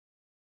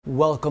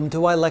Welcome to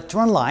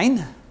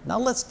iLecture Now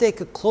let's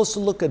take a closer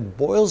look at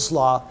Boyle's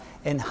law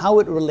and how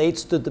it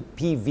relates to the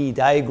PV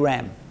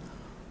diagram.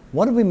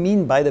 What do we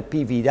mean by the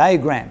PV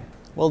diagram?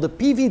 Well, the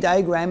PV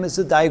diagram is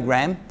a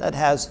diagram that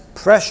has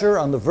pressure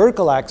on the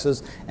vertical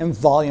axis and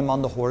volume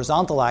on the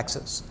horizontal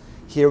axis.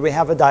 Here we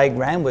have a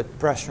diagram with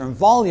pressure and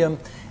volume,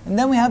 and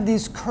then we have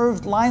these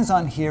curved lines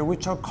on here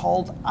which are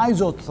called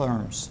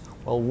isotherms.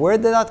 Well, where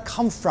did that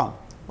come from?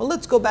 Well,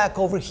 let's go back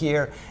over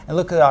here and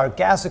look at our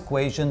gas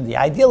equation, the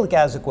ideal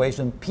gas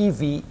equation,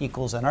 PV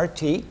equals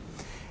nRT.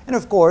 And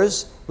of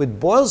course, with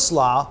Boyle's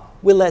law,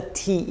 we let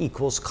T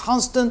equals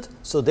constant,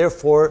 so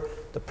therefore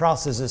the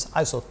process is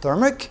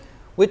isothermic,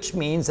 which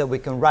means that we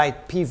can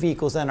write PV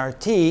equals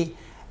nRT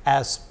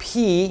as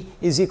P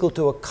is equal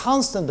to a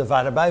constant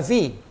divided by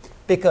V.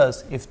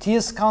 Because if T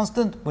is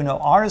constant, we know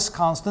R is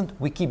constant,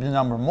 we keep the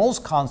number of moles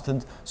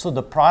constant, so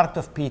the product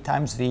of P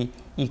times V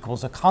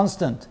equals a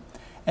constant.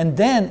 And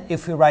then,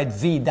 if we write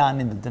V down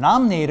in the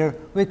denominator,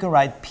 we can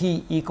write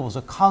P equals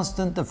a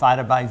constant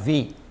divided by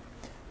V.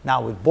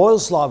 Now, with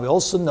Boyle's law, we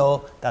also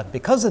know that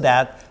because of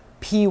that,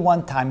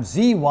 P1 times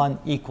V1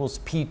 equals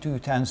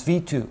P2 times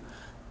V2.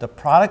 The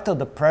product of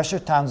the pressure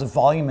times the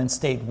volume in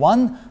state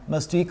 1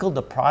 must equal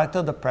the product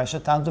of the pressure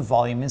times the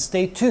volume in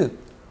state 2,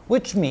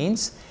 which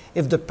means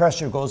if the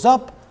pressure goes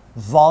up,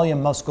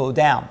 volume must go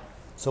down.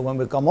 So when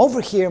we come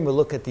over here and we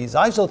look at these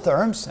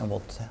isotherms, and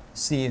we'll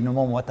see in a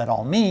moment what that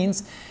all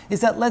means, is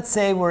that let's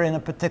say we're in a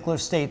particular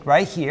state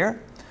right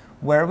here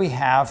where we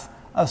have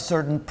a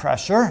certain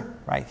pressure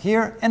right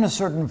here and a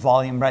certain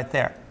volume right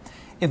there.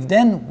 If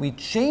then we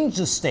change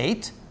the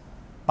state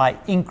by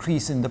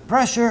increasing the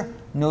pressure,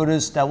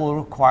 notice that will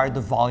require the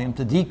volume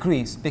to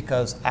decrease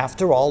because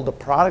after all, the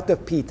product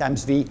of P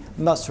times V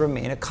must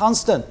remain a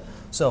constant.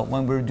 So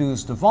when we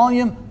reduce the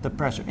volume, the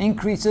pressure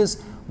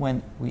increases.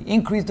 When we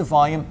increase the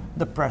volume,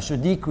 the pressure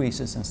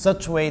decreases in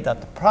such a way that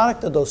the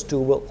product of those two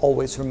will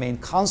always remain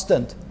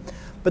constant.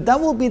 But that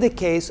will be the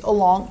case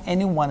along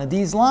any one of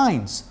these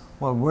lines.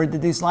 Well, where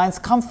did these lines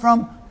come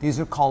from? These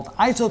are called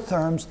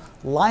isotherms,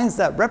 lines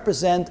that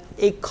represent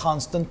a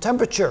constant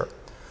temperature.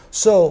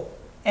 So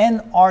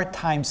nR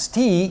times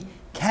T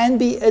can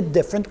be a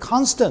different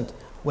constant.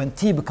 When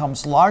T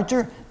becomes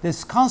larger,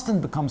 this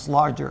constant becomes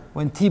larger.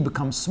 When T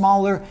becomes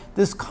smaller,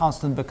 this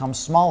constant becomes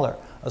smaller.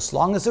 As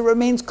long as it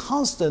remains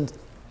constant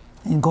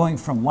in going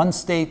from one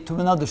state to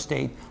another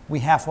state, we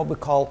have what we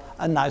call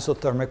an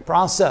isothermic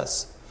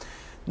process.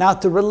 Now,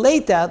 to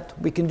relate that,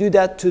 we can do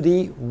that to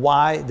the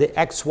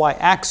xy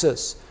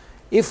axis.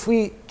 If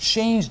we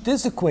change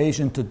this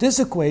equation to this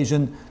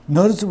equation,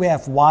 notice we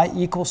have y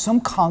equals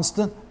some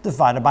constant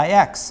divided by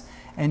x.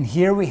 And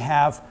here we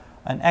have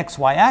an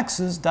xy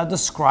axis that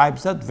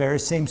describes that very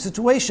same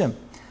situation.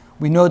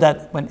 We know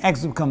that when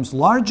x becomes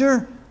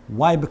larger,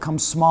 y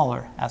becomes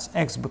smaller. As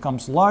x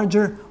becomes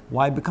larger,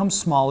 y becomes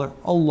smaller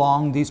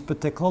along these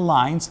particular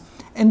lines.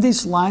 And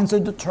these lines are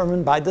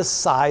determined by the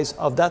size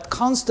of that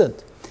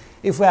constant.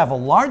 If we have a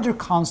larger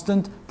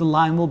constant, the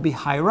line will be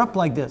higher up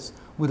like this.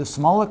 With a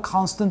smaller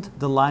constant,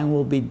 the line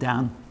will be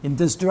down in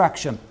this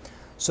direction.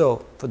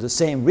 So for the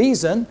same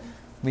reason,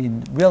 we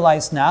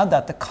realize now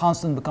that the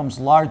constant becomes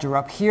larger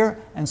up here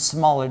and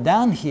smaller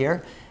down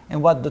here.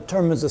 And what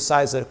determines the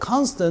size of the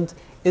constant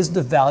is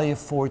the value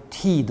for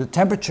T, the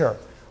temperature.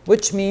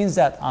 Which means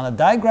that on a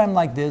diagram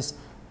like this,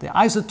 the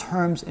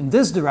isotherms in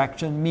this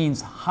direction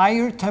means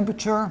higher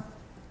temperature,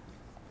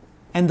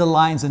 and the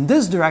lines in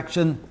this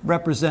direction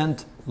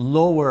represent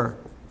lower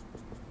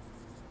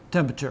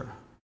temperature.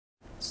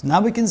 So now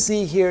we can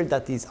see here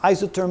that these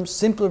isotherms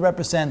simply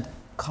represent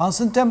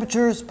constant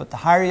temperatures, but the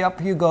higher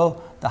up you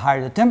go, the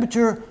higher the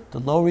temperature, the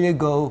lower you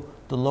go,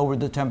 the lower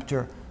the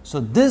temperature. So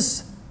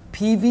this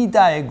PV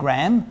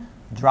diagram,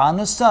 drawn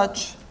as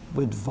such,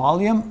 with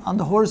volume on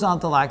the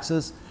horizontal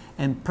axis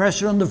and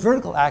pressure on the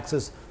vertical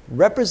axis,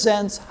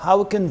 represents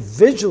how we can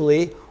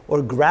visually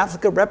or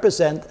graphically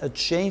represent a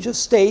change of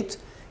state,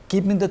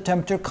 keeping the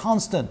temperature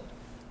constant.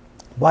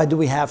 Why do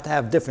we have to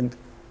have different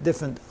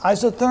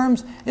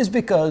isotherms? Is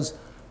because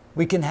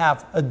we can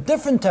have a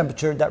different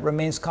temperature that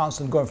remains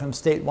constant going from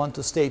state 1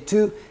 to state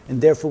 2, and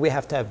therefore we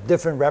have to have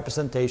different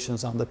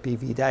representations on the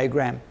PV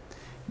diagram.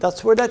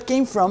 That's where that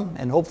came from,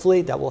 and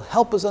hopefully that will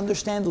help us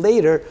understand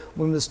later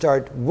when we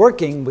start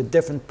working with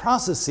different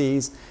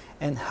processes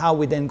and how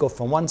we then go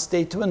from one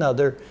state to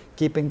another,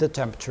 keeping the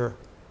temperature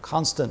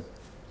constant.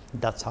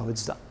 That's how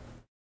it's done.